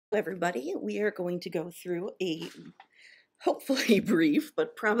Everybody, we are going to go through a hopefully brief,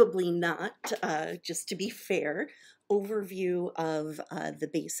 but probably not, just to be fair, overview of the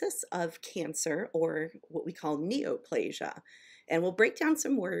basis of cancer, or what we call neoplasia. And we'll break down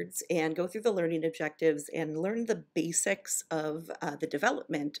some words and go through the learning objectives and learn the basics of the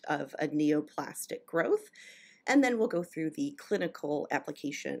development of a neoplastic growth. And then we'll go through the clinical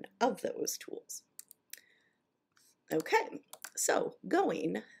application of those tools. Okay, so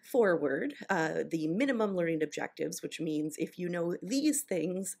going forward, the minimum learning objectives, which means if you know these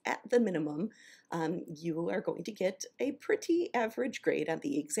things at the minimum, you are going to get a pretty average grade on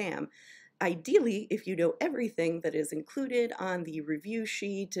the exam. Ideally, if you know everything that is included on the review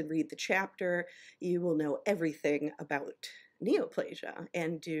sheet and read the chapter, you will know everything about neoplasia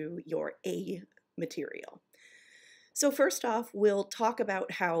and do your A material. So first off, we'll talk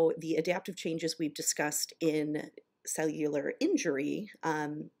about how the adaptive changes we've discussed in cellular injury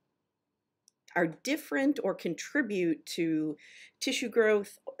are different or contribute to tissue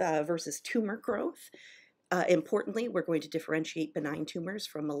growth versus tumor growth. Importantly, we're going to differentiate benign tumors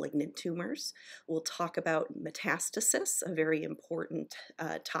from malignant tumors. We'll talk about metastasis, a very important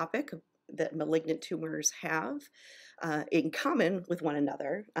topic that malignant tumors have in common with one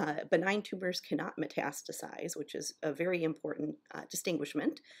another. Benign tumors cannot metastasize, which is a very important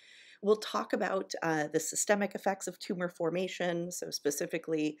distinguishment. We'll talk about the systemic effects of tumor formation, so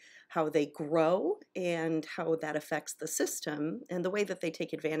specifically how they grow and how that affects the system and the way that they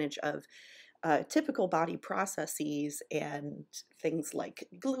take advantage of typical body processes and things like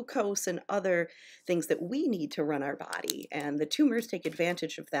glucose and other things that we need to run our body. And the tumors take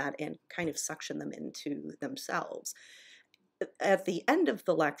advantage of that and kind of suction them into themselves. At the end of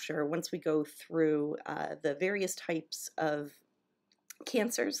the lecture, once we go through the various types of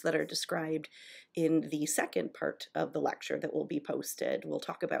cancers that are described in the second part of the lecture that will be posted, we'll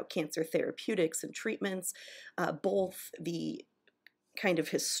talk about cancer therapeutics and treatments, both the kind of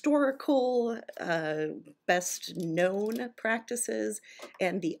historical, best known practices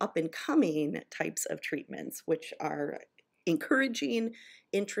and the up and coming types of treatments, which are encouraging,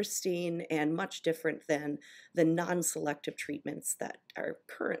 interesting, and much different than the non-selective treatments that are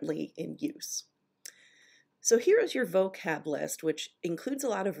currently in use. So here is your vocab list, which includes a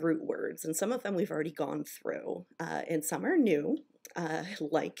lot of root words, and some of them we've already gone through, and some are new,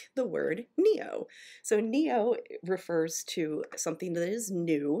 like the word neo. So neo refers to something that is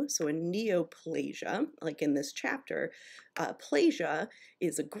new, so a neoplasia, like in this chapter. Plasia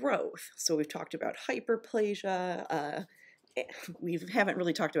is a growth, so we've talked about hyperplasia, we haven't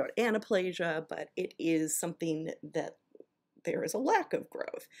really talked about anaplasia, but it is something that there is a lack of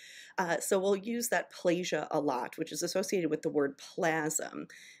growth. So we'll use that plasia a lot, which is associated with the word plasm.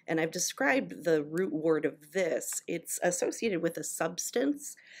 And I've described the root word of this. It's associated with a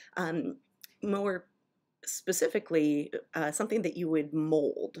substance, more specifically something that you would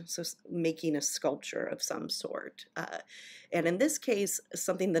mold, so making a sculpture of some sort. And in this case,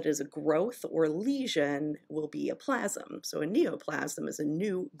 something that is a growth or lesion will be a plasm. So a neoplasm is a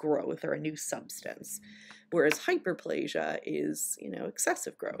new growth or a new substance, whereas hyperplasia is,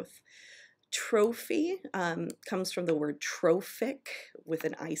 excessive growth. Trophy comes from the word trophic with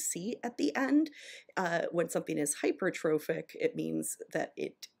an IC at the end. When something is hypertrophic, it means that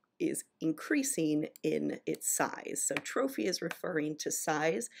it is increasing in its size. So trophy is referring to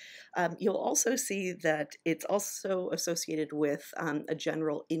size. You'll also see that it's also associated with a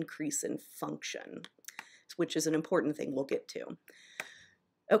general increase in function, which is an important thing we'll get to.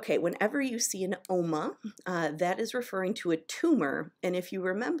 Okay, whenever you see an oma, that is referring to a tumor. And if you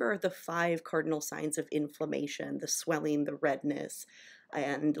remember the 5 cardinal signs of inflammation, the swelling, the redness,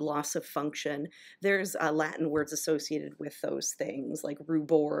 and loss of function, there's Latin words associated with those things, like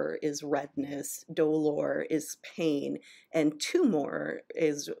rubor is redness, dolor is pain, and tumor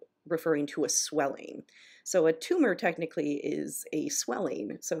is referring to a swelling. So a tumor technically is a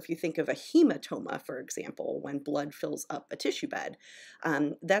swelling. So if you think of a hematoma, for example, when blood fills up a tissue bed,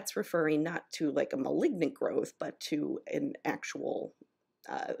 that's referring not to like a malignant growth, but to an actual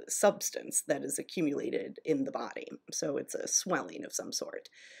substance that is accumulated in the body. So it's a swelling of some sort.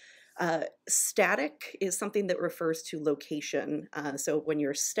 Static is something that refers to location. So when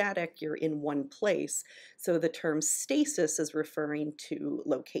you're static, you're in one place. So the term stasis is referring to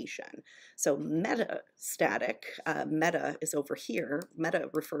location. So metastatic, meta is over here. Meta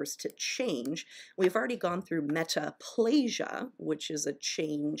refers to change. We've already gone through metaplasia, which is a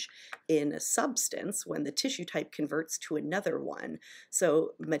change in a substance when the tissue type converts to another one.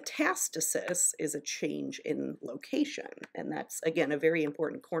 So metastasis is a change in location. And that's, again, a very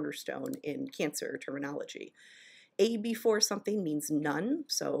important cornerstone in cancer terminology. A before something means none.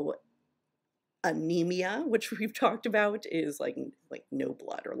 So anemia, which we've talked about, is like no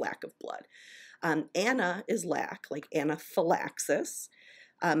blood or lack of blood. Ana is lack, like anaphylaxis.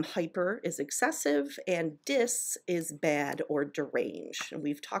 Hyper is excessive, and dys is bad or deranged. And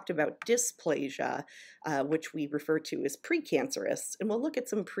we've talked about dysplasia, which we refer to as precancerous, and we'll look at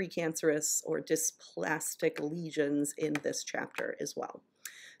some precancerous or dysplastic lesions in this chapter as well.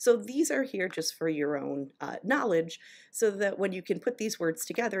 So these are here just for your own knowledge, so that when you can put these words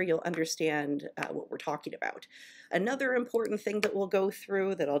together, you'll understand what we're talking about. Another important thing that we'll go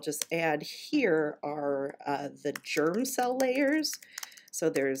through that I'll just add here are the germ cell layers. So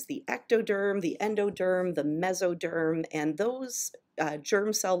there's the ectoderm, the endoderm, the mesoderm, and those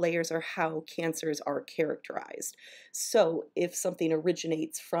germ cell layers are how cancers are characterized. So if something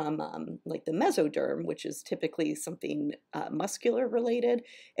originates from like the mesoderm, which is typically something muscular related,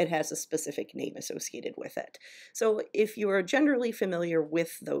 it has a specific name associated with it. So if you are generally familiar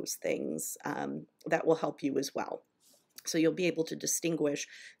with those things, that will help you as well. So you'll be able to distinguish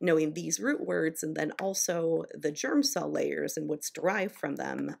knowing these root words and then also the germ cell layers and what's derived from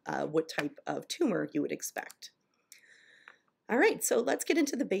them, what type of tumor you would expect. All right, so let's get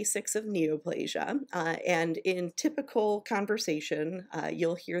into the basics of neoplasia. And in typical conversation,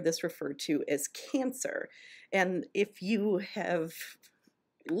 you'll hear this referred to as cancer. And if you have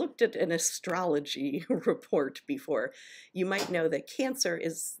looked at an astrology report before, you might know that Cancer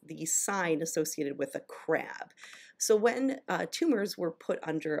is the sign associated with a crab. So when tumors were put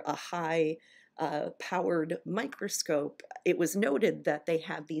under a high powered microscope, it was noted that they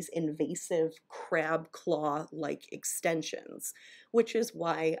have these invasive crab claw-like extensions, which is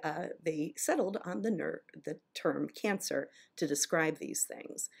why they settled on the term cancer to describe these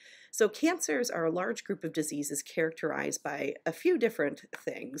things. So cancers are a large group of diseases characterized by a few different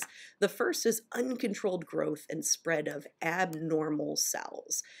things. The first is uncontrolled growth and spread of abnormal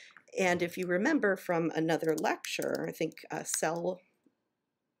cells. And if you remember from another lecture, I think cell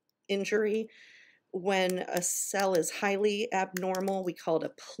injury, when a cell is highly abnormal, we call it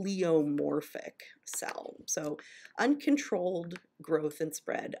a pleomorphic cell. So uncontrolled growth and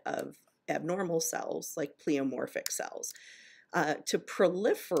spread of abnormal cells, like pleomorphic cells. To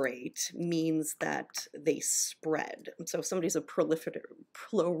proliferate means that they spread. So if somebody's a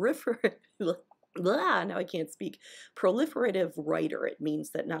now I can't speak. Proliferative writer, it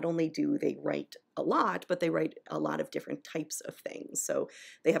means that not only do they write a lot, but they write a lot of different types of things. So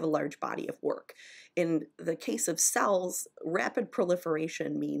they have a large body of work. In the case of cells, rapid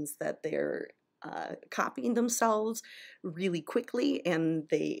proliferation means that they're copying themselves really quickly, and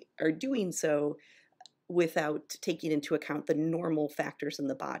they are doing so without taking into account the normal factors in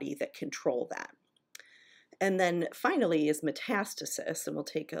the body that control that. And then finally is metastasis, and we'll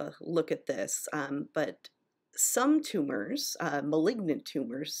take a look at this. But some tumors, malignant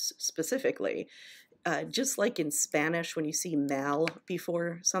tumors specifically, just like in Spanish, when you see mal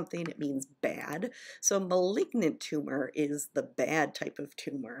before something, it means bad. So malignant tumor is the bad type of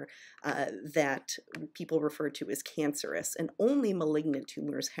tumor that people refer to as cancerous, and only malignant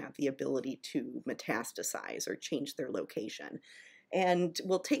tumors have the ability to metastasize or change their location. And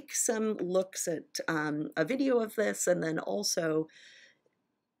we'll take some looks at a video of this, and then also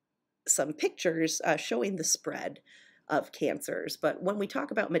some pictures showing the spread of cancers. But when we talk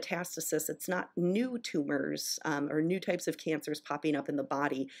about metastasis, it's not new tumors or new types of cancers popping up in the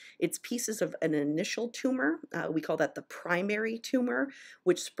body. It's pieces of an initial tumor. We call that the primary tumor,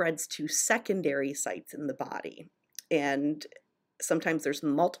 which spreads to secondary sites in the body. And sometimes there's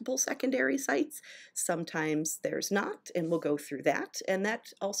multiple secondary sites, sometimes there's not, and we'll go through that. And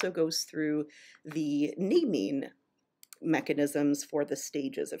that also goes through the naming mechanisms for the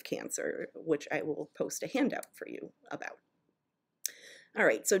stages of cancer, which I will post a handout for you about. All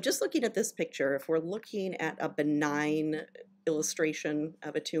right, so just looking at this picture, if we're looking at a benign illustration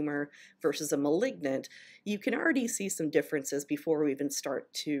of a tumor versus a malignant, you can already see some differences before we even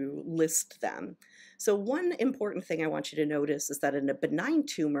start to list them. So one important thing I want you to notice is that in a benign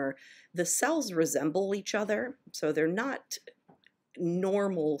tumor, the cells resemble each other. So they're not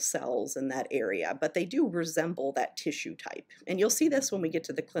normal cells in that area, but they do resemble that tissue type. And you'll see this when we get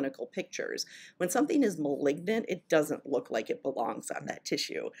to the clinical pictures. When something is malignant, it doesn't look like it belongs on that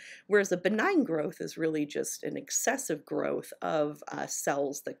tissue. Whereas a benign growth is really just an excessive growth of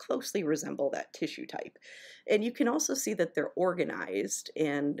cells that closely resemble that tissue type. And you can also see that they're organized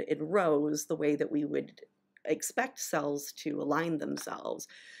and in rows the way that we would expect cells to align themselves.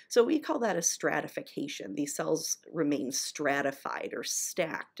 So we call that a stratification. These cells remain stratified or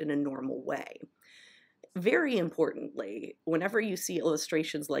stacked in a normal way. Very importantly, whenever you see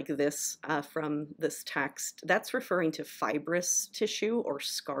illustrations like this from this text, that's referring to fibrous tissue or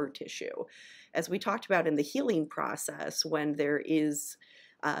scar tissue. As we talked about in the healing process, when there is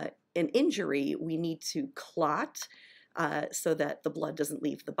an injury, we need to clot so that the blood doesn't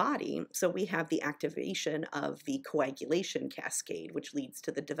leave the body. So we have the activation of the coagulation cascade, which leads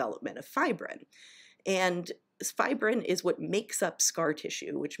to the development of fibrin. And fibrin is what makes up scar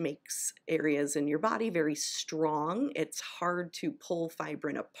tissue, which makes areas in your body very strong. It's hard to pull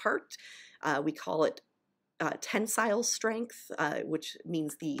fibrin apart. We call it tensile strength, which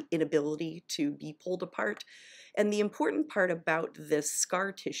means the inability to be pulled apart. And the important part about this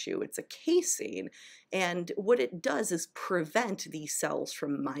scar tissue, it's a casing, and what it does is prevent these cells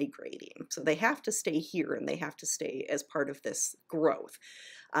from migrating. So they have to stay here and they have to stay as part of this growth.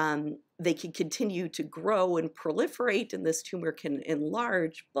 They can continue to grow and proliferate, and this tumor can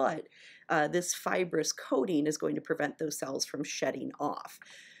enlarge, but this fibrous coating is going to prevent those cells from shedding off.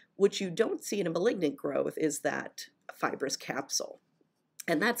 What you don't see in a malignant growth is that fibrous capsule.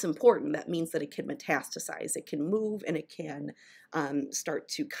 And that's important. That means that it can metastasize, it can move, and it can start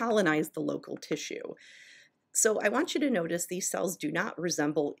to colonize the local tissue. So I want you to notice these cells do not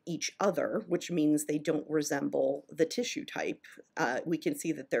resemble each other, which means they don't resemble the tissue type. We can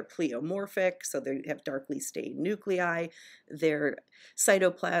see that they're pleomorphic, so they have darkly stained nuclei. Their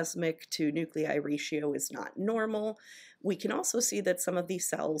cytoplasmic to nuclei ratio is not normal. We can also see that some of these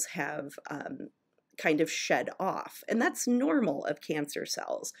cells have kind of shed off, and that's normal of cancer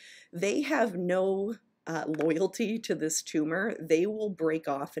cells. They have no loyalty to this tumor. They will break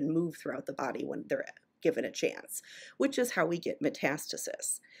off and move throughout the body when they're given a chance, which is how we get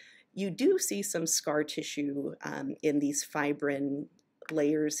metastasis. You do see some scar tissue in these fibrin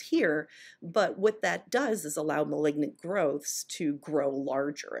layers here, but what that does is allow malignant growths to grow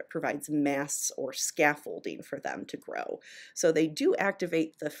larger. It provides mass or scaffolding for them to grow. So they do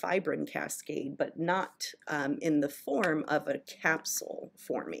activate the fibrin cascade, but not in the form of a capsule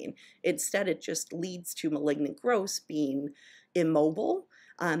forming. Instead, it just leads to malignant growths being immobile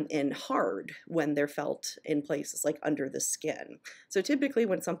and hard when they're felt in places like under the skin. So typically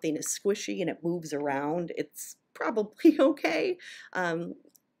when something is squishy and it moves around, it's probably okay.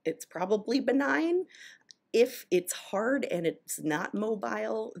 It's probably benign. If it's hard and it's not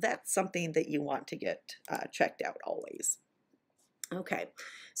mobile, that's something that you want to get checked out always. Okay,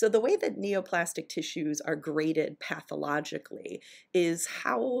 so the way that neoplastic tissues are graded pathologically is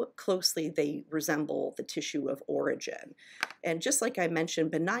how closely they resemble the tissue of origin. And just like I mentioned,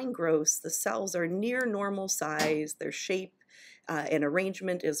 benign growths, the cells are near normal size, their shape and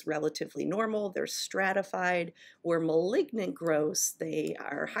arrangement is relatively normal, they're stratified, where malignant growths, they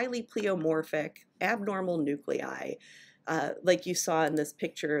are highly pleomorphic, abnormal nuclei. Like you saw in this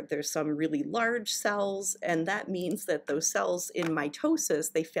picture, there's some really large cells, and that means that those cells in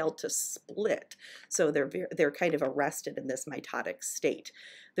mitosis, they fail to split. So they're kind of arrested in this mitotic state.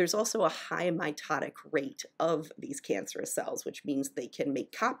 There's also a high mitotic rate of these cancerous cells, which means they can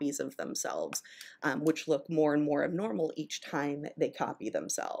make copies of themselves, which look more and more abnormal each time they copy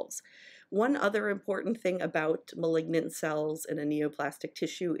themselves. One other important thing about malignant cells in a neoplastic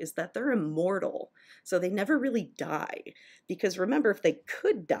tissue is that they're immortal. So they never really die. Because remember, if they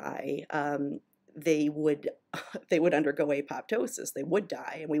could die, they would undergo apoptosis. They would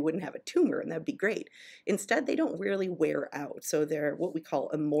die and we wouldn't have a tumor, and that'd be great. Instead, they don't really wear out. So they're what we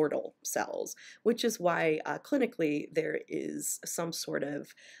call immortal cells, which is why clinically there is some sort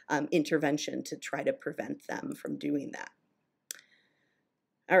of intervention to try to prevent them from doing that.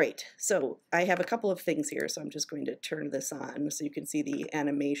 All right, so I have a couple of things here, so I'm just going to turn this on so you can see the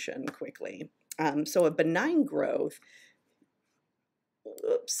animation quickly. So a benign growth,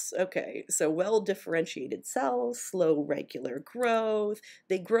 oops, okay, so well-differentiated cells, slow, regular growth.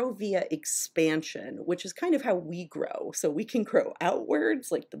 They grow via expansion, which is kind of how we grow. So we can grow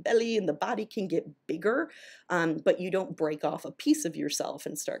outwards, like the belly and the body can get bigger, but you don't break off a piece of yourself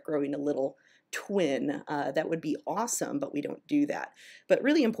and start growing a little twin. That would be awesome, but we don't do that. But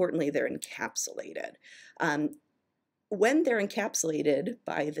really importantly, they're encapsulated. When they're encapsulated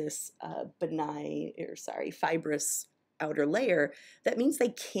by this fibrous outer layer, that means they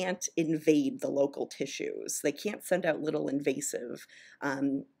can't invade the local tissues. They can't send out little invasive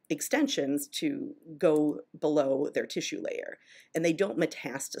extensions to go below their tissue layer, and they don't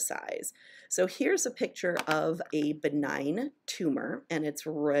metastasize. So here's a picture of a benign tumor, and it's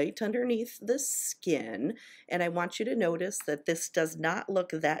right underneath the skin, and I want you to notice that this does not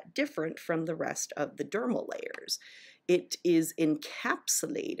look that different from the rest of the dermal layers. it is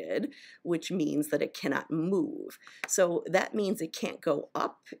encapsulated, which means that it cannot move. So that means it can't go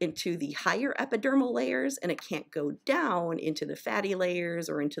up into the higher epidermal layers, and it can't go down into the fatty layers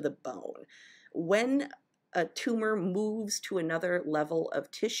or into the bone. When a tumor moves to another level of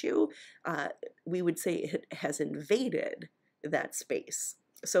tissue, we would say it has invaded that space.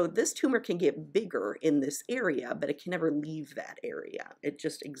 So this tumor can get bigger in this area, but it can never leave that area. It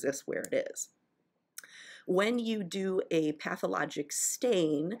just exists where it is. When you do a pathologic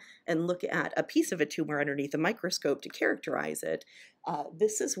stain and look at a piece of a tumor underneath a microscope to characterize it,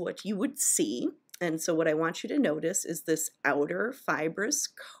 this is what you would see. And so what I want you to notice is this outer fibrous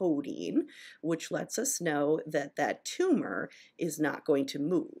coating, which lets us know that that tumor is not going to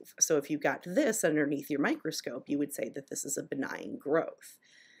move. So if you got this underneath your microscope, you would say that this is a benign growth.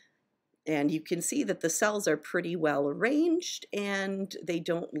 And you can see that the cells are pretty well arranged and they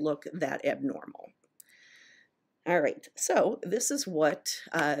don't look that abnormal. All right, so this is what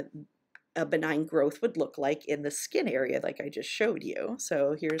a benign growth would look like in the skin area like I just showed you.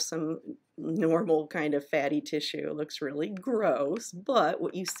 So here's some normal kind of fatty tissue. It looks really gross, but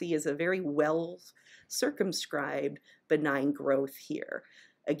what you see is a very well circumscribed benign growth here.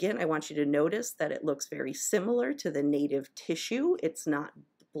 Again, I want you to notice that it looks very similar to the native tissue. It's not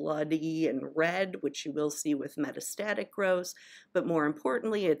bloody and red, which you will see with metastatic growths, but more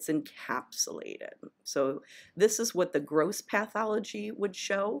importantly, it's encapsulated. So this is what the gross pathology would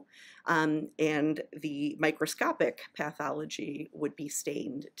show, and the microscopic pathology would be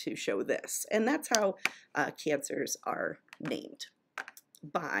stained to show this. And that's how cancers are named,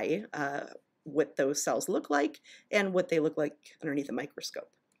 by what those cells look like and what they look like underneath a microscope.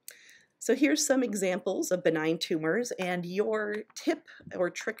 So here's some examples of benign tumors, and your tip or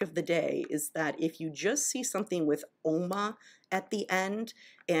trick of the day is that if you just see something with oma at the end,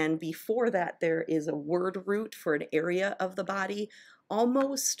 and before that there is a word root for an area of the body,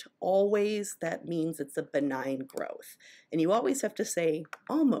 almost always that means it's a benign growth. And you always have to say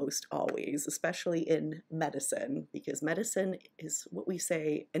almost always, especially in medicine, because medicine is what we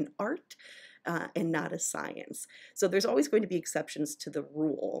say an art, and not a science. So there's always going to be exceptions to the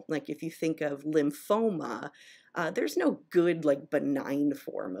rule. Like if you think of lymphoma, there's no good like benign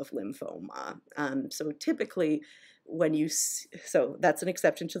form of lymphoma. So typically when you, so that's an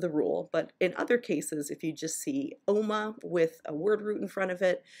exception to the rule, but in other cases, if you just see oma with a word root in front of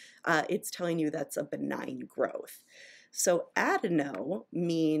it, it's telling you that's a benign growth. So adeno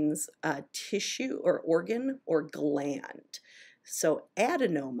means tissue or organ or gland. So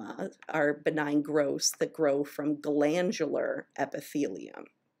adenoma are benign growths that grow from glandular epithelium.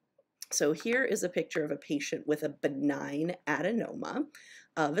 So here is a picture of a patient with a benign adenoma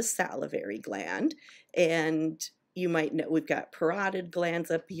of a salivary gland, and you might know we've got parotid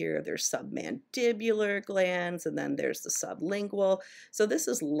glands up here, there's submandibular glands, and then there's the sublingual. So this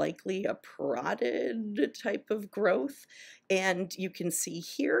is likely a parotid type of growth. And you can see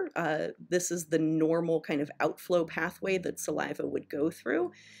here, this is the normal kind of outflow pathway that saliva would go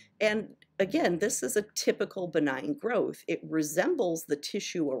through. And again, this is a typical benign growth. It resembles the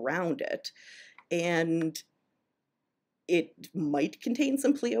tissue around it, and it might contain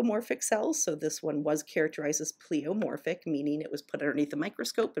some pleomorphic cells, so this one was characterized as pleomorphic, meaning it was put underneath a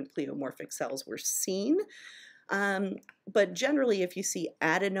microscope and pleomorphic cells were seen. But generally, if you see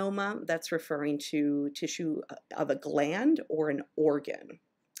adenoma, that's referring to tissue of a gland or an organ.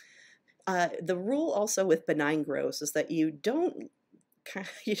 The rule also with benign growths is that you don't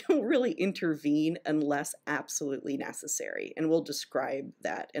really intervene unless absolutely necessary, and we'll describe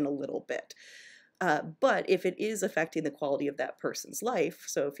that in a little bit. But if it is affecting the quality of that person's life,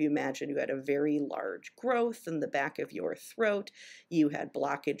 so if you imagine you had a very large growth in the back of your throat, you had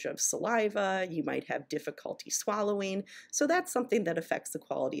blockage of saliva, you might have difficulty swallowing, so that's something that affects the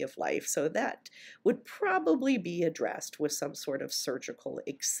quality of life. So that would probably be addressed with some sort of surgical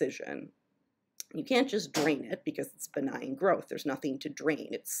excision. You can't just drain it because it's benign growth. There's nothing to drain.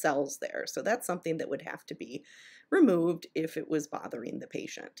 It's cells there. So that's something that would have to be removed if it was bothering the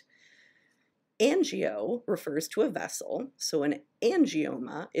patient. Angio refers to a vessel, so an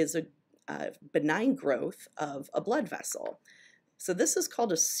angioma is a benign growth of a blood vessel. So this is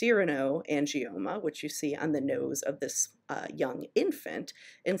called a serinoangioma, which you see on the nose of this young infant.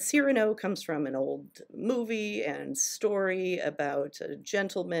 And Cyrano comes from an old movie and story about a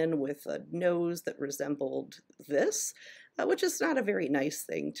gentleman with a nose that resembled this. which is not a very nice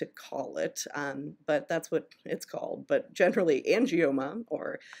thing to call it, but that's what it's called. But generally, angioma,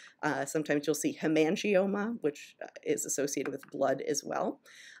 or sometimes you'll see hemangioma, which is associated with blood as well.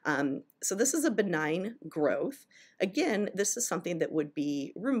 So this is a benign growth. Again, this is something that would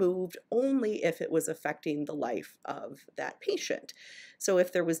be removed only if it was affecting the life of that patient. So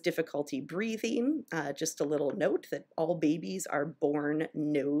if there was difficulty breathing, just a little note that all babies are born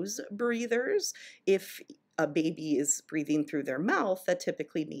nose breathers. If a baby is breathing through their mouth, that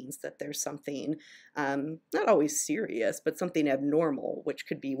typically means that there's something, not always serious, but something abnormal, which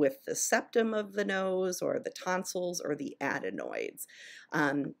could be with the septum of the nose or the tonsils or the adenoids.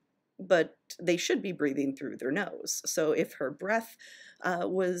 But they should be breathing through their nose. So if her breath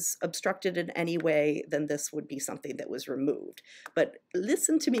was obstructed in any way, then this would be something that was removed. But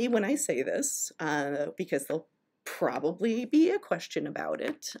listen to me when I say this, because there'll probably be a question about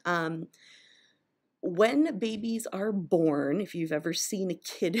it. When babies are born, if you've ever seen a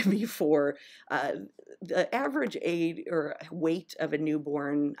kid before, the average age or weight of a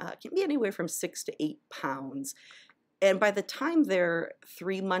newborn can be anywhere from 6 to 8 pounds. And by the time they're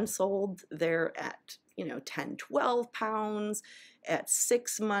 3 months old, they're at, 10, 12 pounds. At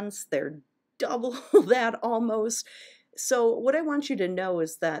 6 months, they're double that almost. So what I want you to know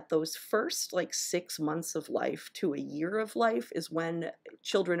is that those first 6 months of life to a year of life is when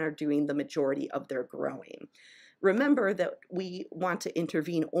children are doing the majority of their growing. Remember that we want to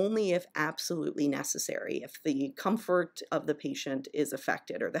intervene only if absolutely necessary, if the comfort of the patient is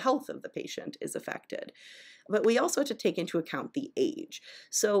affected or the health of the patient is affected. But we also have to take into account the age.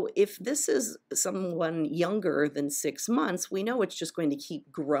 So if this is someone younger than 6 months, we know it's just going to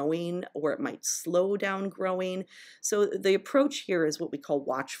keep growing, or it might slow down growing. So the approach here is what we call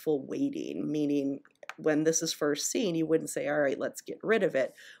watchful waiting, meaning when this is first seen, you wouldn't say, all right, let's get rid of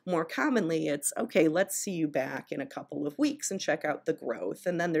it. More commonly, it's, okay, let's see you back in a couple of weeks and check out the growth.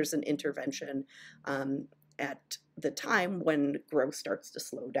 And then there's an intervention at the time when growth starts to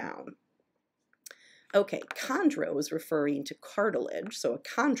slow down. Okay, chondro is referring to cartilage. So a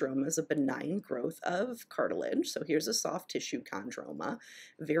chondroma is a benign growth of cartilage. So here's a soft tissue chondroma,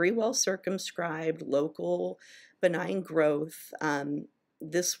 very well circumscribed, local, benign growth.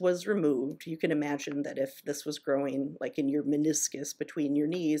 This was removed. You can imagine that if this was growing like in your meniscus between your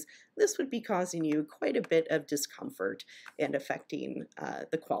knees, this would be causing you quite a bit of discomfort and affecting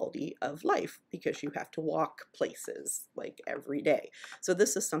the quality of life, because you have to walk places like every day. So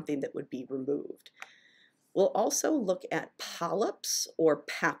this is something that would be removed. We'll also look at polyps or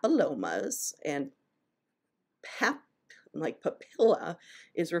papillomas, and like papilla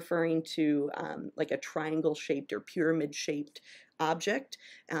is referring to like a triangle-shaped or pyramid-shaped object.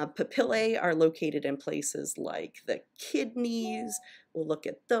 Papillae are located in places like the kidneys. We'll look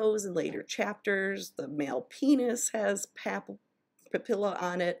at those in later chapters. The male penis has papilla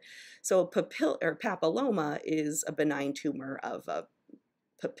on it. So papilloma is a benign tumor of a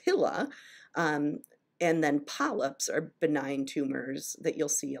papilla. And then polyps are benign tumors that you'll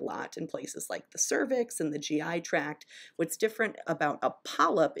see a lot in places like the cervix and the GI tract. What's different about a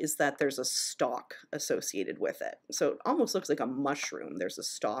polyp is that there's a stalk associated with it. So it almost looks like a mushroom. There's a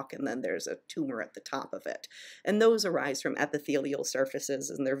stalk and then there's a tumor at the top of it. And those arise from epithelial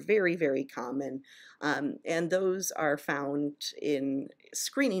surfaces, and they're very, very common. And those are found in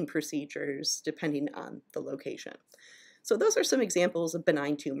screening procedures depending on the location. So those are some examples of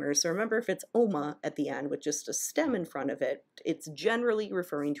benign tumors. So remember, if it's oma at the end with just a stem in front of it, it's generally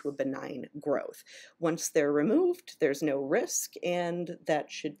referring to a benign growth. Once they're removed, there's no risk, and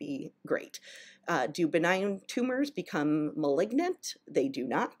that should be great. Do benign tumors become malignant? They do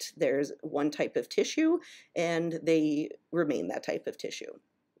not. There's one type of tissue, and they remain that type of tissue.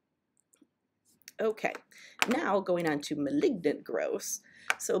 Okay, now going on to malignant growths.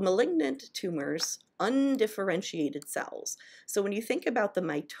 So malignant tumors, undifferentiated cells. So when you think about the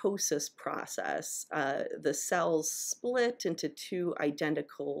mitosis process, the cells split into two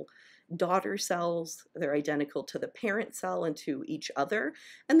identical daughter cells. They're identical to the parent cell and to each other,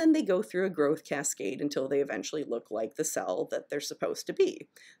 and then they go through a growth cascade until they eventually look like the cell that they're supposed to be.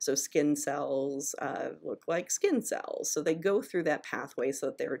 So skin cells look like skin cells. So they go through that pathway so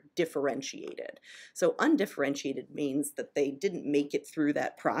that they're differentiated. So undifferentiated means that they didn't make it through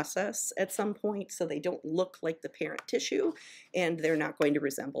that process at some point, so they don't look like the parent tissue, and they're not going to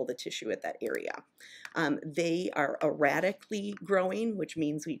resemble the tissue at that area. They are erratically growing, which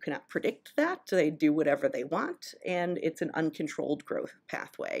means we cannot predict that. They do whatever they want, and it's an uncontrolled growth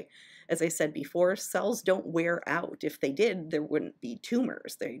pathway. As I said before, cells don't wear out. If they did, there wouldn't be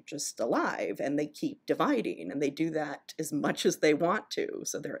tumors. They're just alive, and they keep dividing, and they do that as much as they want to.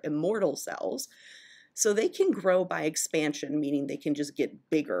 So they're immortal cells. So they can grow by expansion, meaning they can just get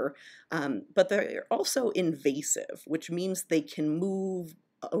bigger, but they're also invasive, which means they can move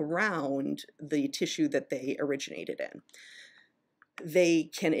around the tissue that they originated in. They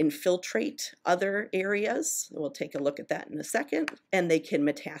can infiltrate other areas. We'll take a look at that in a second. And they can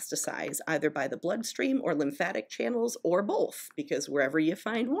metastasize either by the bloodstream or lymphatic channels or both, because wherever you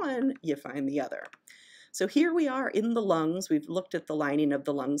find one, you find the other. So here we are in the lungs. We've looked at the lining of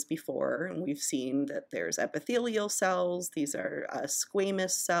the lungs before, and we've seen that there's epithelial cells. These are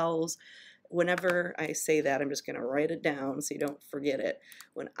squamous cells. Whenever I say that, I'm just going to write it down so you don't forget it.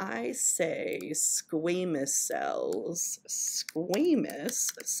 When I say squamous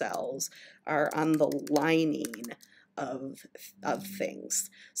cells are on the lining of things.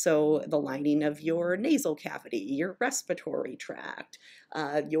 So the lining of your nasal cavity, your respiratory tract,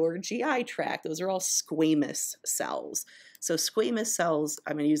 your GI tract, those are all squamous cells. So squamous cells,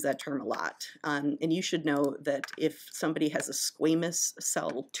 I'm going to use that term a lot. And you should know that if somebody has a squamous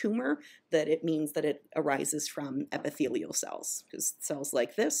cell tumor, that it means that it arises from epithelial cells, because cells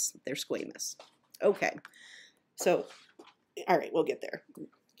like this, they're squamous. Okay, so, all right, we'll get there.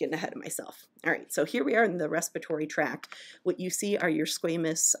 Getting ahead of myself. All right, so here we are in the respiratory tract. What you see are your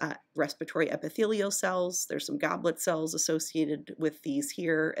squamous respiratory epithelial cells. There's some goblet cells associated with these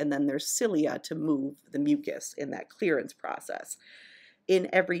here, and then there's cilia to move the mucus in that clearance process. In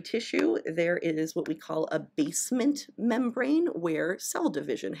every tissue, there is what we call a basement membrane where cell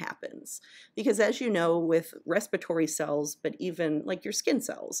division happens. Because as you know, with respiratory cells, but even like your skin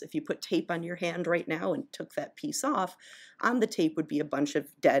cells, if you put tape on your hand right now and took that piece off, on the tape would be a bunch of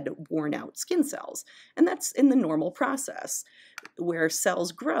dead, worn out skin cells. And that's in the normal process. Where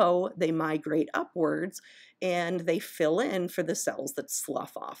cells grow, they migrate upwards, and they fill in for the cells that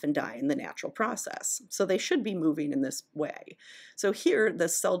slough off and die in the natural process. So they should be moving in this way. So here, the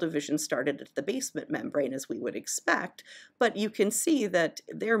cell division started at the basement membrane, as we would expect, but you can see that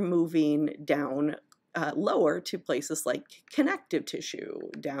they're moving down lower to places like connective tissue,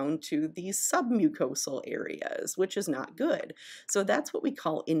 down to these submucosal areas, which is not good. So that's what we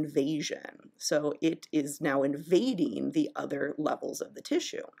call invasion. So it is now invading the other levels of the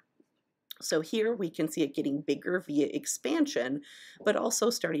tissue. So here we can see it getting bigger via expansion, but also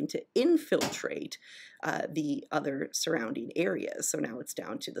starting to infiltrate the other surrounding areas. So now it's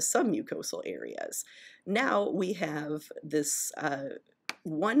down to the submucosal areas. Now we have this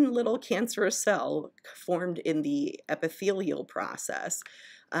one little cancerous cell formed in the epithelial process,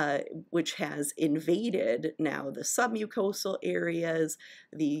 which has invaded now the submucosal areas,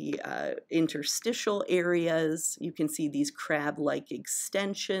 the interstitial areas. You can see these crab-like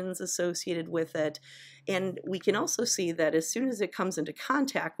extensions associated with it. And we can also see that as soon as it comes into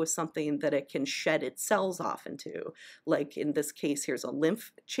contact with something that it can shed its cells off into, like in this case, here's a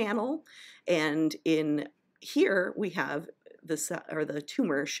lymph channel. And in here we have the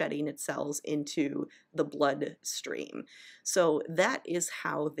tumor shedding its cells into the bloodstream. So that is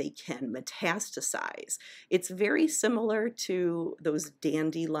how they can metastasize. It's very similar to those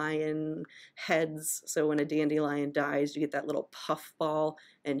dandelion heads. So when a dandelion dies, you get that little puff ball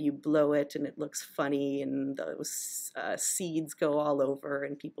and you blow it and it looks funny, and those seeds go all over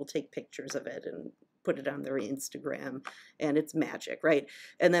and people take pictures of it and put it on their Instagram, and it's magic, right?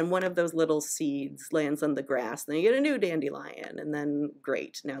 And then one of those little seeds lands on the grass, and then you get a new dandelion, and then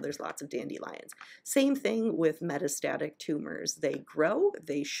great, now there's lots of dandelions. Same thing with metastatic tumors. They grow,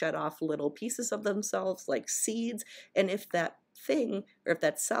 they shed off little pieces of themselves like seeds, and if that thing, or if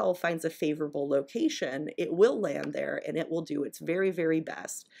that cell finds a favorable location, it will land there, and it will do its very, very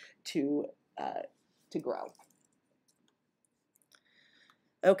best to grow.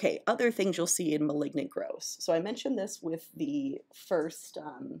 Okay, other things you'll see in malignant growths. So I mentioned this with the first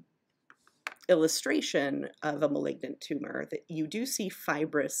illustration of a malignant tumor, that you do see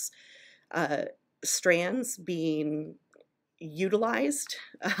fibrous strands being utilized,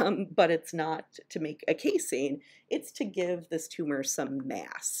 but it's not to make a casing. It's to give this tumor some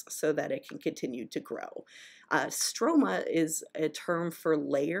mass so that it can continue to grow. Stroma is a term for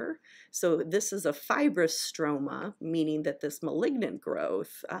layer. So this is a fibrous stroma, meaning that this malignant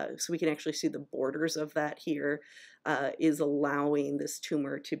growth, so we can actually see the borders of that here, is allowing this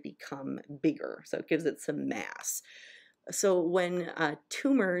tumor to become bigger. So it gives it some mass. So when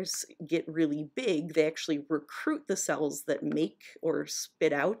tumors get really big, they actually recruit the cells that make or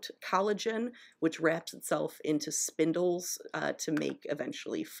spit out collagen, which wraps itself into spindles to make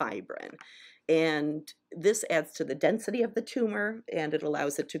eventually fibrin. And this adds to the density of the tumor, and it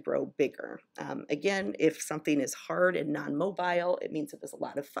allows it to grow bigger. Again, if something is hard and non-mobile, it means that there's a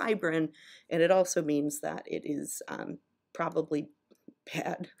lot of fibrin, and it also means that it is probably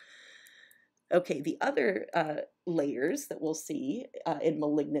bad. Okay, the other layers that we'll see in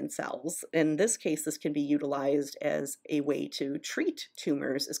malignant cells, in this case, this can be utilized as a way to treat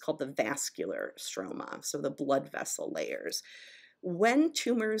tumors, is called the vascular stroma, so the blood vessel layers. When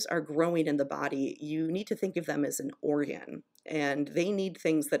tumors are growing in the body, you need to think of them as an organ, and they need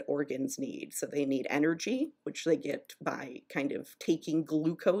things that organs need. So they need energy, which they get by kind of taking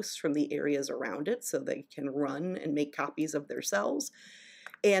glucose from the areas around it so they can run and make copies of their cells.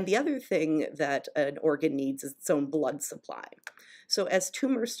 And the other thing that an organ needs is its own blood supply. So as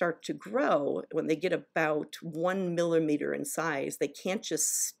tumors start to grow, when they get about 1 millimeter in size, they can't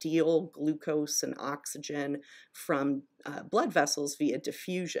just steal glucose and oxygen from blood vessels via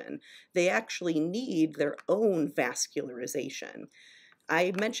diffusion. They actually need their own vascularization.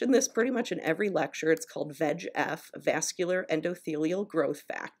 I mention this pretty much in every lecture. It's called VEGF, vascular endothelial growth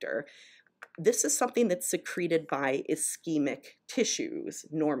factor. This is something that's secreted by ischemic tissues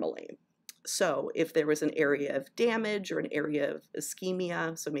normally. So if there was an area of damage or an area of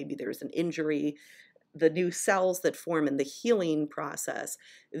ischemia, so maybe there's an injury, the new cells that form in the healing process,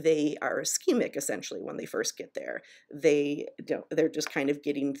 they are ischemic essentially when they first get there. They're just kind of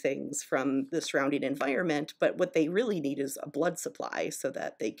getting things from the surrounding environment, but what they really need is a blood supply so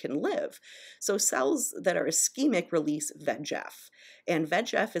that they can live. So cells that are ischemic release VEGF, and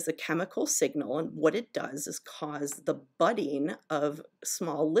VEGF is a chemical signal, and what it does is cause the budding of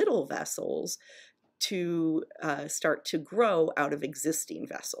small little vessels to start to grow out of existing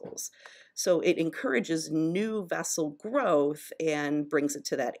vessels. So it encourages new vessel growth and brings it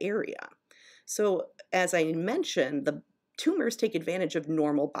to that area. So as I mentioned, the tumors take advantage of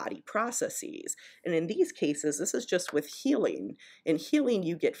normal body processes. And in these cases, this is just with healing. In healing,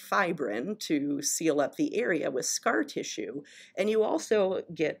 you get fibrin to seal up the area with scar tissue, and you also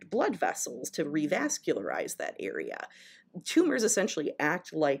get blood vessels to revascularize that area. Tumors essentially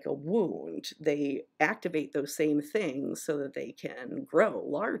act like a wound. They activate those same things so that they can grow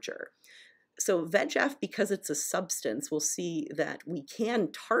larger. So VEGF, because it's a substance, we'll see that we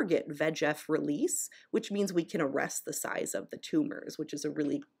can target VEGF release, which means we can arrest the size of the tumors, which is a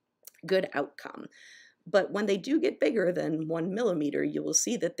really good outcome. But when they do get bigger than 1 millimeter, you will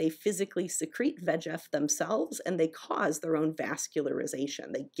see that they physically secrete VEGF themselves and they cause their own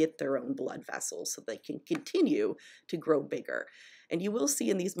vascularization. They get their own blood vessels so they can continue to grow bigger. And you will see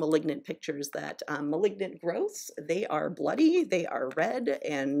in these malignant pictures that malignant growths, they are bloody, they are red,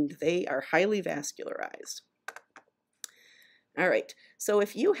 and they are highly vascularized. All right, so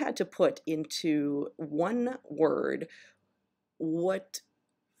if you had to put into one word what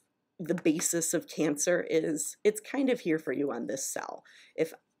the basis of cancer is, it's kind of here for you on this cell.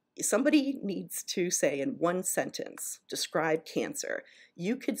 If somebody needs to say in one sentence, describe cancer,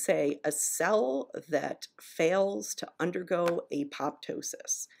 you could say a cell that fails to undergo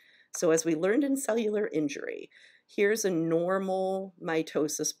apoptosis. So as we learned in cellular injury, here's a normal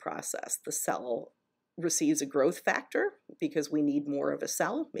mitosis process. The cell receives a growth factor because we need more of a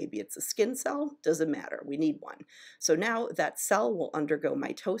cell. Maybe it's a skin cell, doesn't matter, we need one. So now that cell will undergo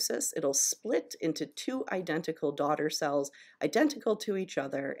mitosis. It'll split into two identical daughter cells, identical to each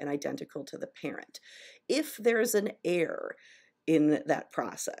other and identical to the parent. If there's an error in that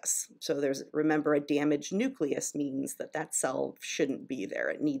process, so remember, a damaged nucleus means that that cell shouldn't be there,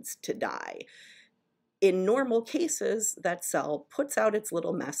 it needs to die. In normal cases, that cell puts out its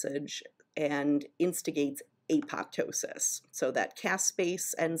little message and instigates apoptosis. So that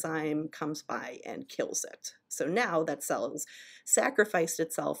caspase enzyme comes by and kills it. So now that cell has sacrificed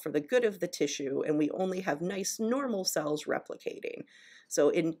itself for the good of the tissue, and we only have nice normal cells replicating. So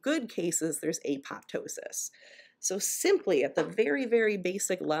in good cases, there's apoptosis. So simply at the very, very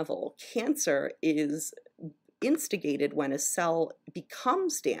basic level, cancer is instigated when a cell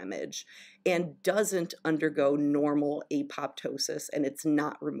becomes damaged and doesn't undergo normal apoptosis and it's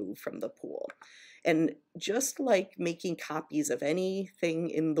not removed from the pool. And just like making copies of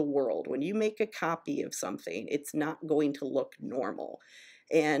anything in the world, when you make a copy of something, it's not going to look normal.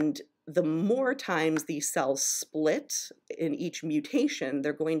 And the more times these cells split in each mutation,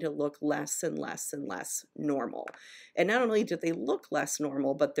 they're going to look less and less and less normal. And not only do they look less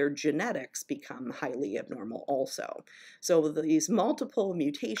normal, but their genetics become highly abnormal also. So these multiple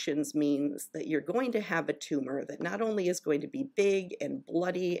mutations means that you're going to have a tumor that not only is going to be big and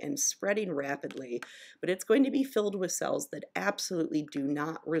bloody and spreading rapidly, but it's going to be filled with cells that absolutely do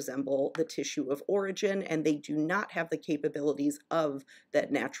not resemble the tissue of origin, and they do not have the capabilities of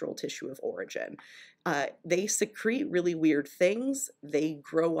that natural tissue of origin. They secrete really weird things. They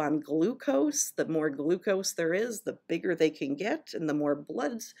grow on glucose. The more glucose there is, the bigger they can get, and the more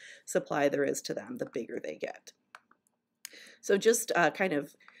blood supply there is to them, the bigger they get. So just kind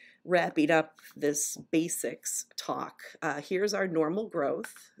of wrapping up this basics talk, here's our normal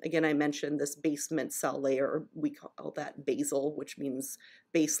growth. Again, I mentioned this basement cell layer, we call that basal, which means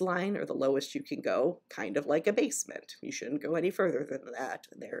baseline or the lowest you can go, kind of like a basement. You shouldn't go any further than that.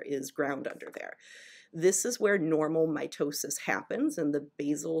 There is ground under there. This is where normal mitosis happens in the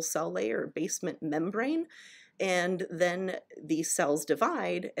basal cell layer, or basement membrane. And then these cells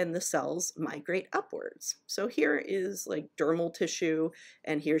divide and the cells migrate upwards. So here is like dermal tissue,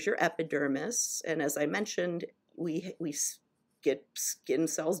 and here's your epidermis. And as I mentioned, we get skin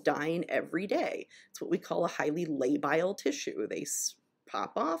cells dying every day. It's what we call a highly labile tissue. They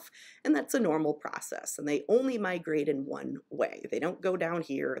pop off, and that's a normal process. And they only migrate in one way. They don't go down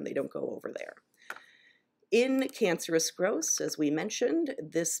here and they don't go over there. In cancerous growth, as we mentioned,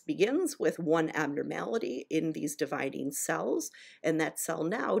 this begins with one abnormality in these dividing cells, and that cell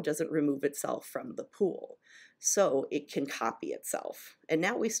now doesn't remove itself from the pool. So it can copy itself. And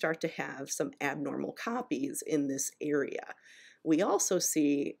now we start to have some abnormal copies in this area. We also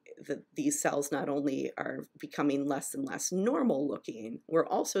see that these cells not only are becoming less and less normal looking, we're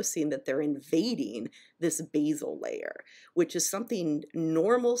also seeing that they're invading this basal layer, which is something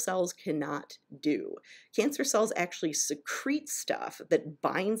normal cells cannot do. Cancer cells actually secrete stuff that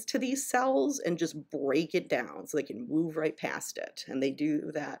binds to these cells and just break it down so they can move right past it, and they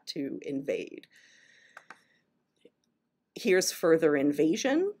do that to invade. Here's further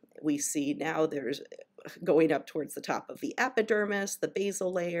invasion. We see now there's going up towards the top of the epidermis, the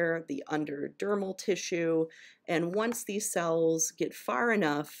basal layer, the underdermal tissue. And once these cells get far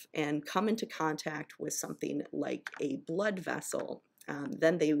enough and come into contact with something like a blood vessel,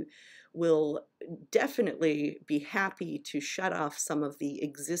 then they will definitely be happy to shut off some of the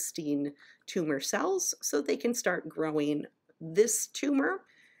existing tumor cells so they can start growing this tumor.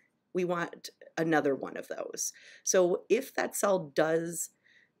 We want another one of those. So if that cell does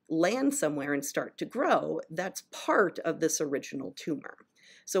land somewhere and start to grow, that's part of this original tumor.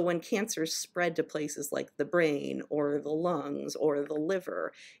 So when cancers spread to places like the brain or the lungs or the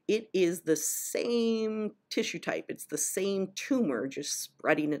liver, it is the same tissue type. It's the same tumor just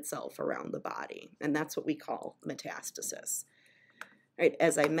spreading itself around the body. And that's what we call metastasis. Right,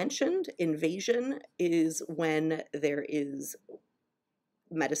 as I mentioned, invasion is when there is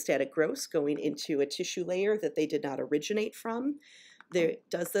metastatic growth going into a tissue layer that they did not originate from. There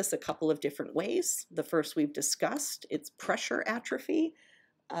does this a couple of different ways. The first we've discussed, it's pressure atrophy.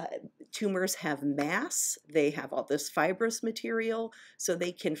 Tumors have mass, they have all this fibrous material, so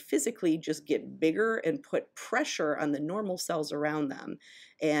they can physically just get bigger and put pressure on the normal cells around them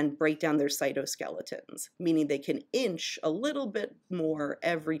and break down their cytoskeletons, meaning they can inch a little bit more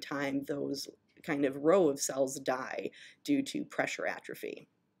every time those kind of row of cells die due to pressure atrophy.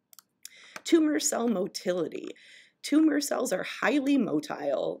 Tumor cell motility. Tumor cells are highly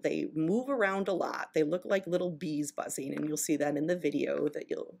motile. They move around a lot. They look like little bees buzzing, and you'll see that in the video that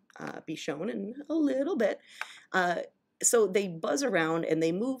you'll be shown in a little bit. So they buzz around and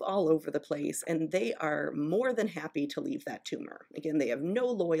they move all over the place, and they are more than happy to leave that tumor. Again, they have no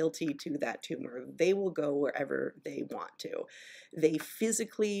loyalty to that tumor. They will go wherever they want to. They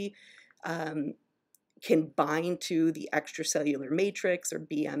physically can bind to the extracellular matrix, or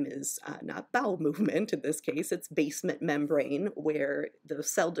BM is not bowel movement in this case, it's basement membrane where the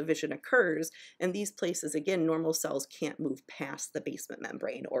cell division occurs. And these places, again, normal cells can't move past the basement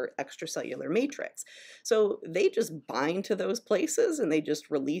membrane or extracellular matrix. So they just bind to those places and they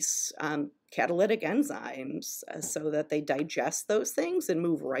just release catalytic enzymes so that they digest those things and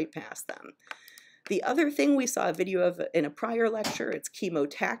move right past them. The other thing we saw a video of in a prior lecture, it's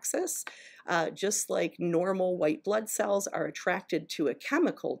chemotaxis. Just like normal white blood cells are attracted to a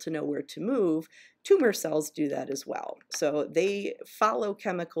chemical to know where to move, tumor cells do that as well. So they follow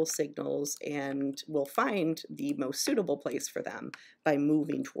chemical signals and will find the most suitable place for them by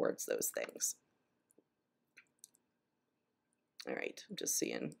moving towards those things. All right, I'm just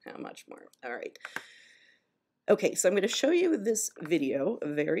seeing how much more. All right. Okay, so I'm going to show you this video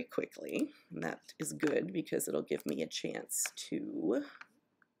very quickly. And that is good because it'll give me a chance to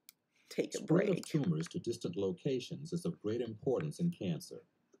take a break. Spread of tumors to distant locations is of great importance in cancer.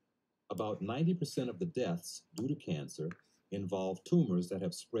 About 90% of the deaths due to cancer involve tumors that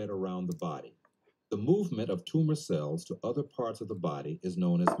have spread around the body. The movement of tumor cells to other parts of the body is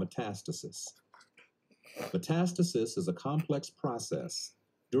known as metastasis. Metastasis is a complex process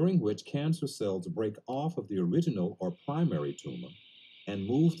during which cancer cells break off of the original or primary tumor and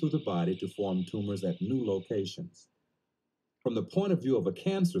move through the body to form tumors at new locations. From the point of view of a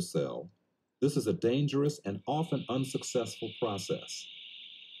cancer cell, this is a dangerous and often unsuccessful process.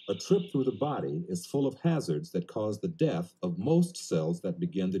 A trip through the body is full of hazards that cause the death of most cells that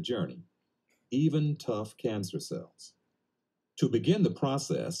begin the journey, even tough cancer cells. To begin the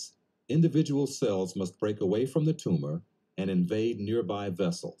process, individual cells must break away from the tumor and invade nearby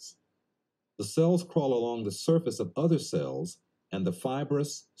vessels. The cells crawl along the surface of other cells and the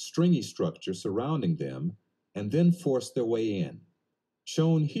fibrous, stringy structure surrounding them and then force their way in.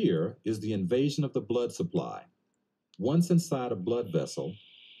 Shown here is the invasion of the blood supply. Once inside a blood vessel,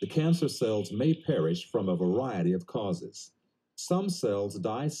 the cancer cells may perish from a variety of causes. Some cells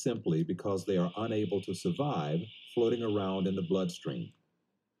die simply because they are unable to survive floating around in the bloodstream.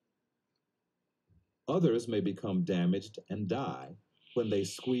 Others may become damaged and die when they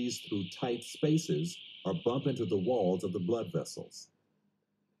squeeze through tight spaces or bump into the walls of the blood vessels.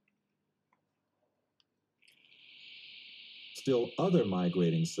 Still, other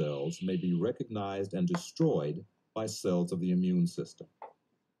migrating cells may be recognized and destroyed by cells of the immune system.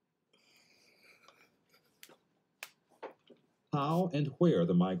 How and where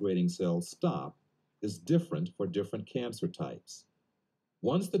the migrating cells stop is different for different cancer types.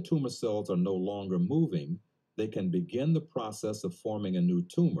 Once the tumor cells are no longer moving, they can begin the process of forming a new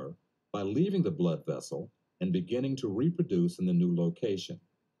tumor by leaving the blood vessel and beginning to reproduce in the new location.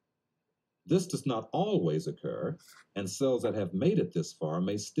 This does not always occur, and cells that have made it this far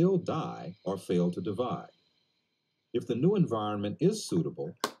may still die or fail to divide. If the new environment is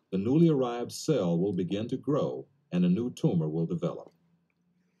suitable, the newly arrived cell will begin to grow and a new tumor will develop.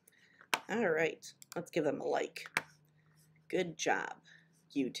 All right, let's give them a like. Good job,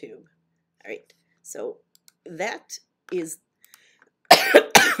 YouTube. All right, so that is,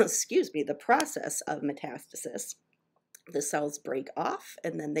 excuse me, the process of metastasis. The cells break off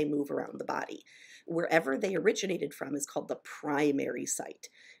and then they move around the body. Wherever they originated from is called the primary site.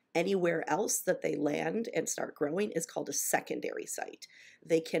 Anywhere else that they land and start growing is called a secondary site.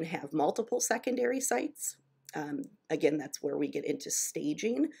 They can have multiple secondary sites. Again, that's where we get into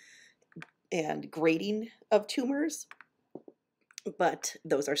staging and grading of tumors, but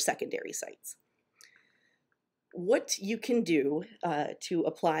those are secondary sites. What you can do to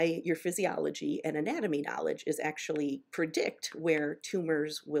apply your physiology and anatomy knowledge is actually predict where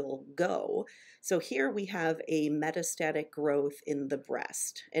tumors will go. So here we have a metastatic growth in the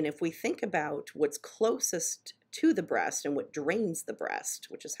breast. And if we think about what's closest to the breast and what drains the breast,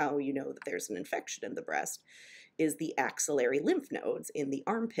 which is how you know that there's an infection in the breast, is the axillary lymph nodes in the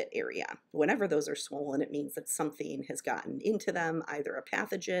armpit area. Whenever those are swollen, it means that something has gotten into them, either a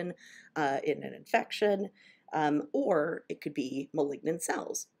pathogen in an infection, or it could be malignant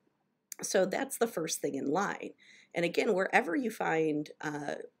cells. So that's the first thing in line. And again, wherever you find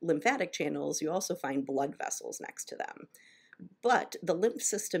lymphatic channels, you also find blood vessels next to them. But the lymph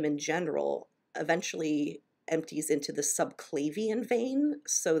system in general eventually empties into the subclavian vein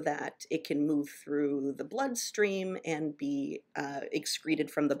so that it can move through the bloodstream and be excreted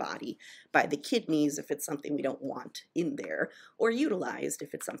from the body by the kidneys if it's something we don't want in there, or utilized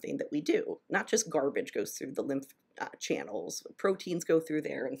if it's something that we do. Not just garbage goes through the lymph channels, proteins go through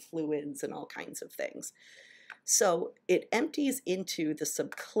there and fluids and all kinds of things. So it empties into the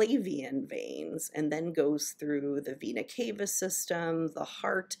subclavian veins and then goes through the vena cava system, the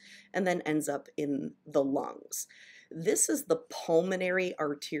heart, and then ends up in the lungs. This is the pulmonary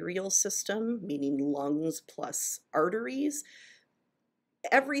arterial system, meaning lungs plus arteries.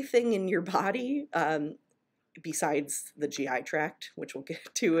 Everything in your body, besides the GI tract, which we'll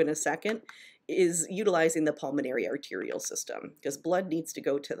get to in a second, is utilizing the pulmonary arterial system because blood needs to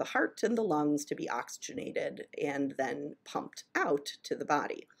go to the heart and the lungs to be oxygenated and then pumped out to the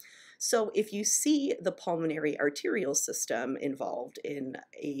body. So if you see the pulmonary arterial system involved in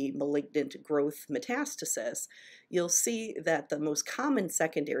a malignant growth metastasis, you'll see that the most common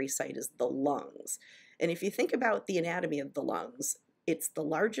secondary site is the lungs. And if you think about the anatomy of the lungs, it's the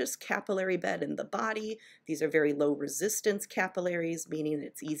largest capillary bed in the body. These are very low resistance capillaries, meaning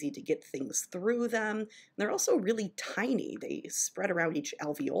it's easy to get things through them. And they're also really tiny. They spread around each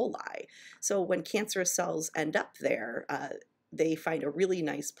alveoli. So when cancerous cells end up there, they find a really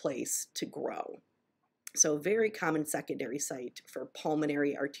nice place to grow. So very common secondary site for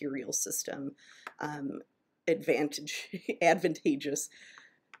pulmonary arterial system advantageous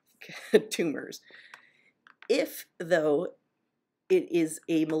tumors. If, though, it is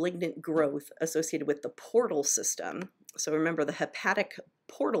a malignant growth associated with the portal system, So remember, the hepatic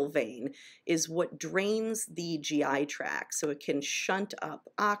portal vein is what drains the GI tract, so it can shunt up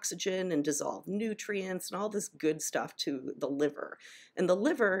oxygen and dissolve nutrients and all this good stuff to the liver. And the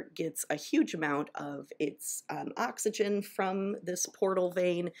liver gets a huge amount of its oxygen from this portal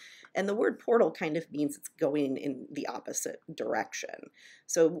vein. And the word portal kind of means it's going in the opposite direction.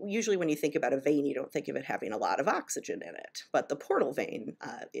 So usually when you think about a vein, you don't think of it having a lot of oxygen in it. But the portal vein,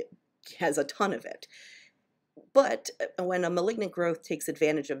 it has a ton of it. But when a malignant growth takes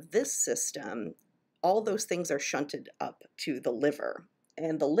advantage of this system, all those things are shunted up to the liver.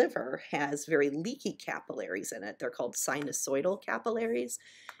 And the liver has very leaky capillaries in it. They're called sinusoidal capillaries.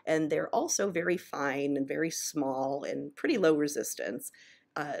 And they're also very fine and very small and pretty low resistance,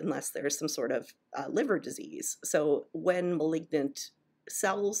 unless there's some sort of liver disease. So when malignant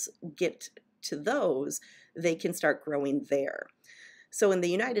cells get to those, they can start growing there. So in the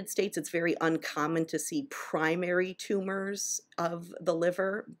United States, it's very uncommon to see primary tumors of the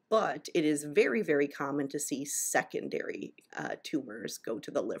liver, but it is very, very common to see secondary tumors go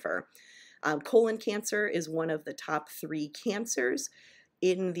to the liver. Colon cancer is one of the top 3 cancers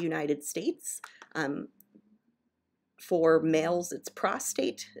in the United States. For males, it's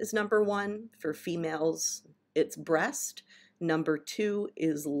prostate is number 1. For females, it's breast. Number 2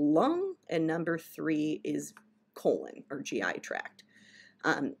 is lung, and number 3 is colon or GI tract.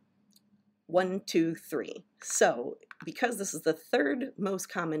 1, 2, 3. So because this is the 3rd most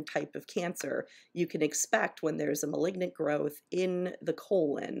common type of cancer, you can expect when there's a malignant growth in the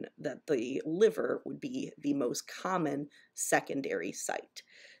colon that the liver would be the most common secondary site.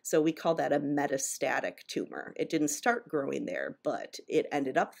 So we call that a metastatic tumor. It didn't start growing there, but it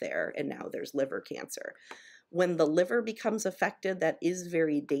ended up there, and now there's liver cancer. When the liver becomes affected, that is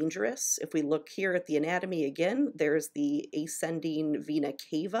very dangerous. If we look here at the anatomy again, there's the ascending vena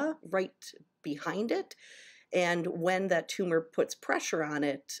cava right behind it. And when that tumor puts pressure on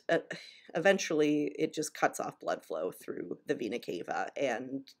it, eventually it just cuts off blood flow through the vena cava,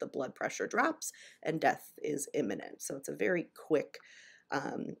 and the blood pressure drops and death is imminent. So it's a very quick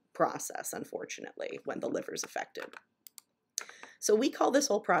process, unfortunately, when the liver is affected. So we call this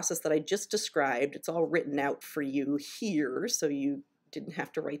whole process that I just described, it's all written out for you here, so you didn't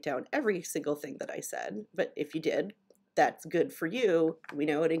have to write down every single thing that I said, but if you did, that's good for you. We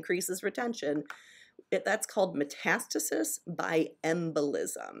know it increases retention. That's called metastasis by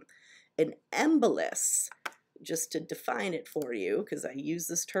embolism. An embolus, just to define it for you, because I use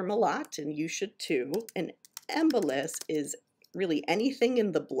this term a lot and you should too, an embolus is really anything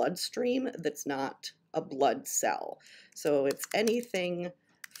in the bloodstream that's not a blood cell. So it's anything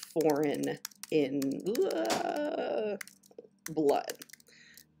foreign in blood.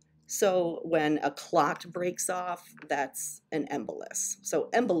 So when a clot breaks off, that's an embolus. So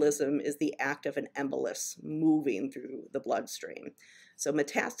embolism is the act of an embolus moving through the bloodstream. So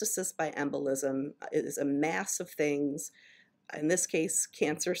metastasis by embolism is a mass of things, in this case,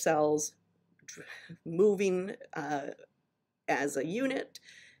 cancer cells moving as a unit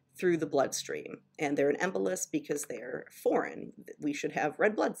through the bloodstream. And they're an embolus because they're foreign. We should have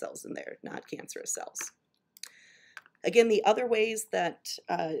red blood cells in there, not cancerous cells. Again, the other ways that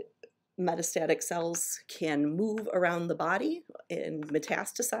metastatic cells can move around the body and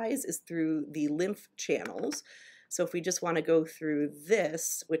metastasize is through the lymph channels. So if we just want to go through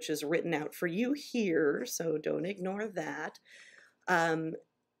this, which is written out for you here, so don't ignore that.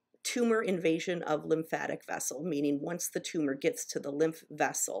 Tumor invasion of lymphatic vessel, meaning once the tumor gets to the lymph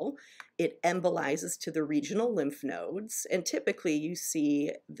vessel, it embolizes to the regional lymph nodes, and typically you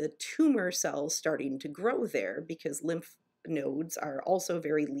see the tumor cells starting to grow there because lymph nodes are also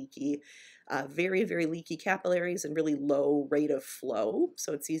very leaky, very, very leaky capillaries and really low rate of flow,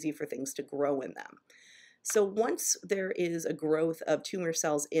 so it's easy for things to grow in them. So once there is a growth of tumor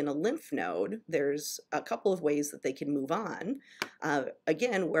cells in a lymph node, there's a couple of ways that they can move on.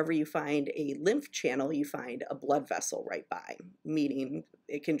 Again, wherever you find a lymph channel, you find a blood vessel right by, meaning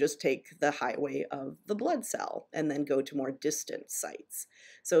it can just take the highway of the blood cell and then go to more distant sites.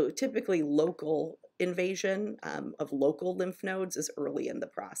 So typically local invasion of local lymph nodes is early in the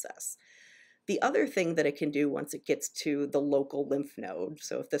process. The other thing that it can do once it gets to the local lymph node,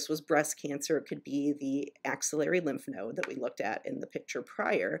 so if this was breast cancer, it could be the axillary lymph node that we looked at in the picture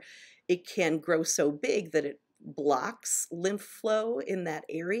prior, it can grow so big that it blocks lymph flow in that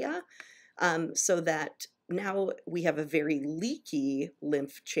area, so that now we have a very leaky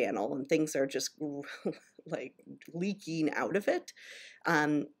lymph channel and things are just like leaking out of it.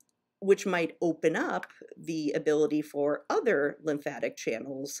 which might open up the ability for other lymphatic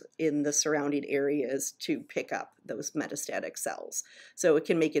channels in the surrounding areas to pick up those metastatic cells. So it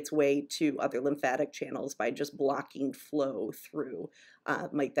can make its way to other lymphatic channels by just blocking flow through,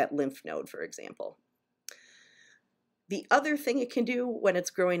 like that lymph node, for example. The other thing it can do when it's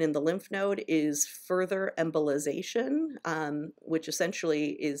growing in the lymph node is further embolization, which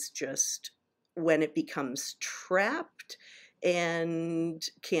essentially is just when it becomes trapped and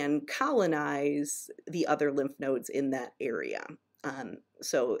can colonize the other lymph nodes in that area.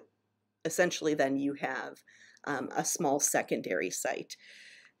 So essentially, then you have a small secondary site.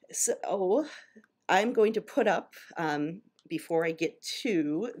 So I'm going to put up, before I get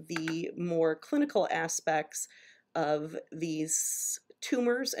to the more clinical aspects of these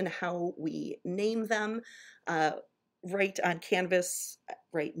tumors and how we name them, uh, right on Canvas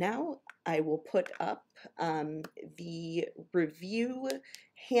right now, I will put up the review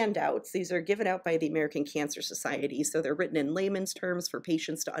handouts. These are given out by the American Cancer Society, so they're written in layman's terms for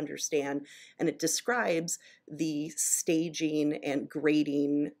patients to understand, and it describes the staging and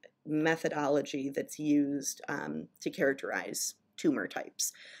grading methodology that's used to characterize tumor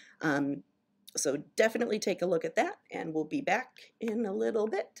types. So definitely take a look at that, and we'll be back in a little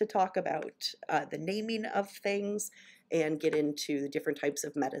bit to talk about the naming of things and get into the different types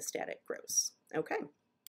of metastatic growths. Okay.